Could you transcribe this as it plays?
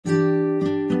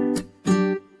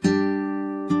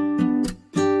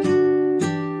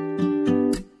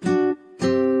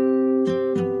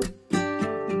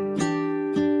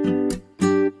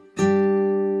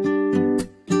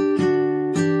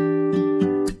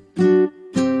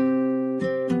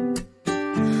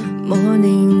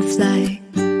flight,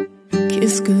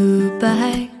 kiss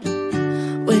goodbye,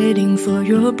 waiting for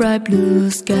your bright blue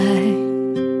sky.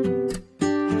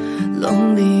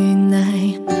 Lonely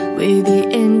night, where the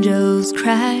angels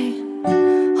cry,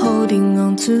 holding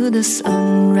on to the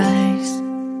sunrise.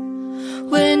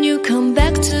 When you come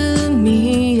back to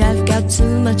me, I've got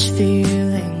too much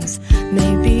feelings.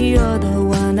 Maybe you're the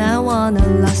one I wanna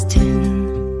last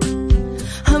in.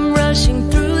 I'm rushing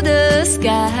through the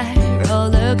sky,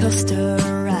 roller coaster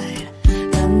ride.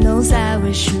 God knows I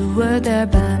wish you were there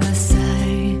by my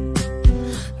side.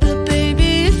 But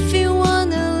baby, if you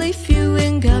wanna leave, you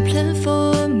ain't got plan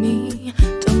for me.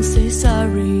 Don't say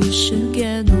sorry, you should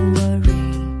get no worry.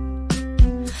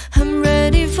 I'm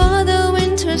ready for the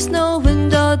winter snow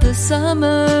and all the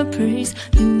summer breeze.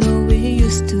 You know we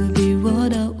used to be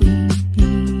what are we?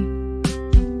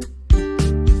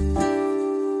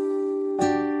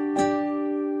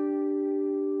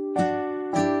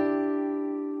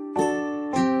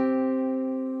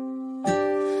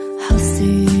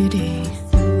 City,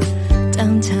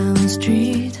 downtown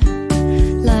street,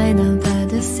 line up by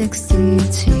the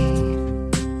 60T.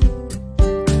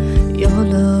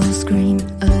 YOLO screen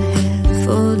ahead,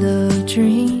 full of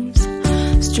dreams,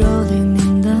 strolling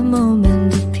in the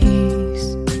moment of peace.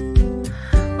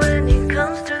 When it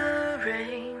comes to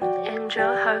rain and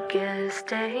your heart gets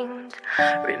stained,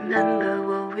 remember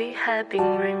what we had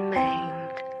been remained.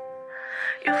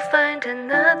 You'll find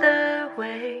another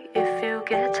way if you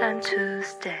get time to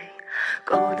stay.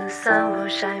 Golden sun will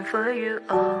shine for you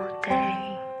all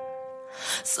day.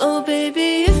 So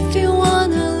baby, if you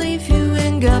wanna leave, you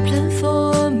ain't got plan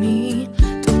for me.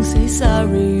 Don't say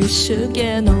sorry, you should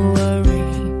get no worry.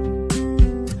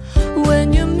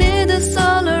 When you meet us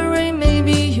all alluring,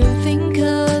 maybe you'll think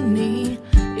of me.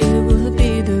 It will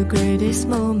be the greatest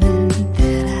moment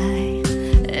that I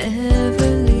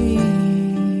ever leave.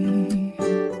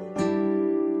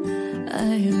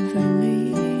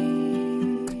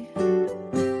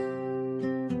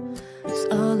 It's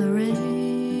alluring.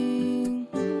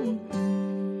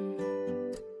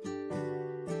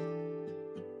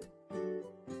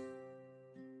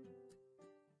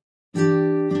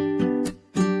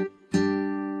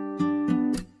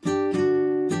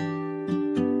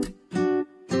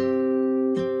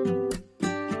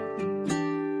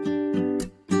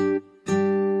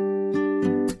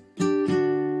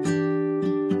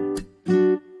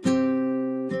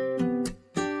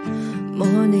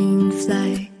 Morning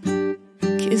flight,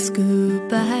 kiss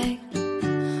goodbye,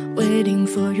 waiting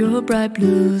for your bright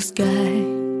blue sky.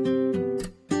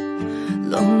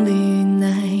 Lonely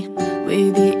night,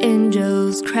 where the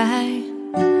angels cry,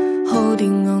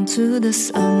 holding on to the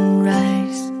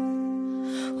sunrise.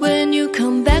 When you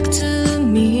come back to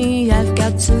me, I've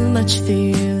got too much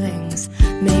feelings.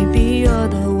 Maybe you're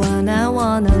the one I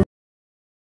wanna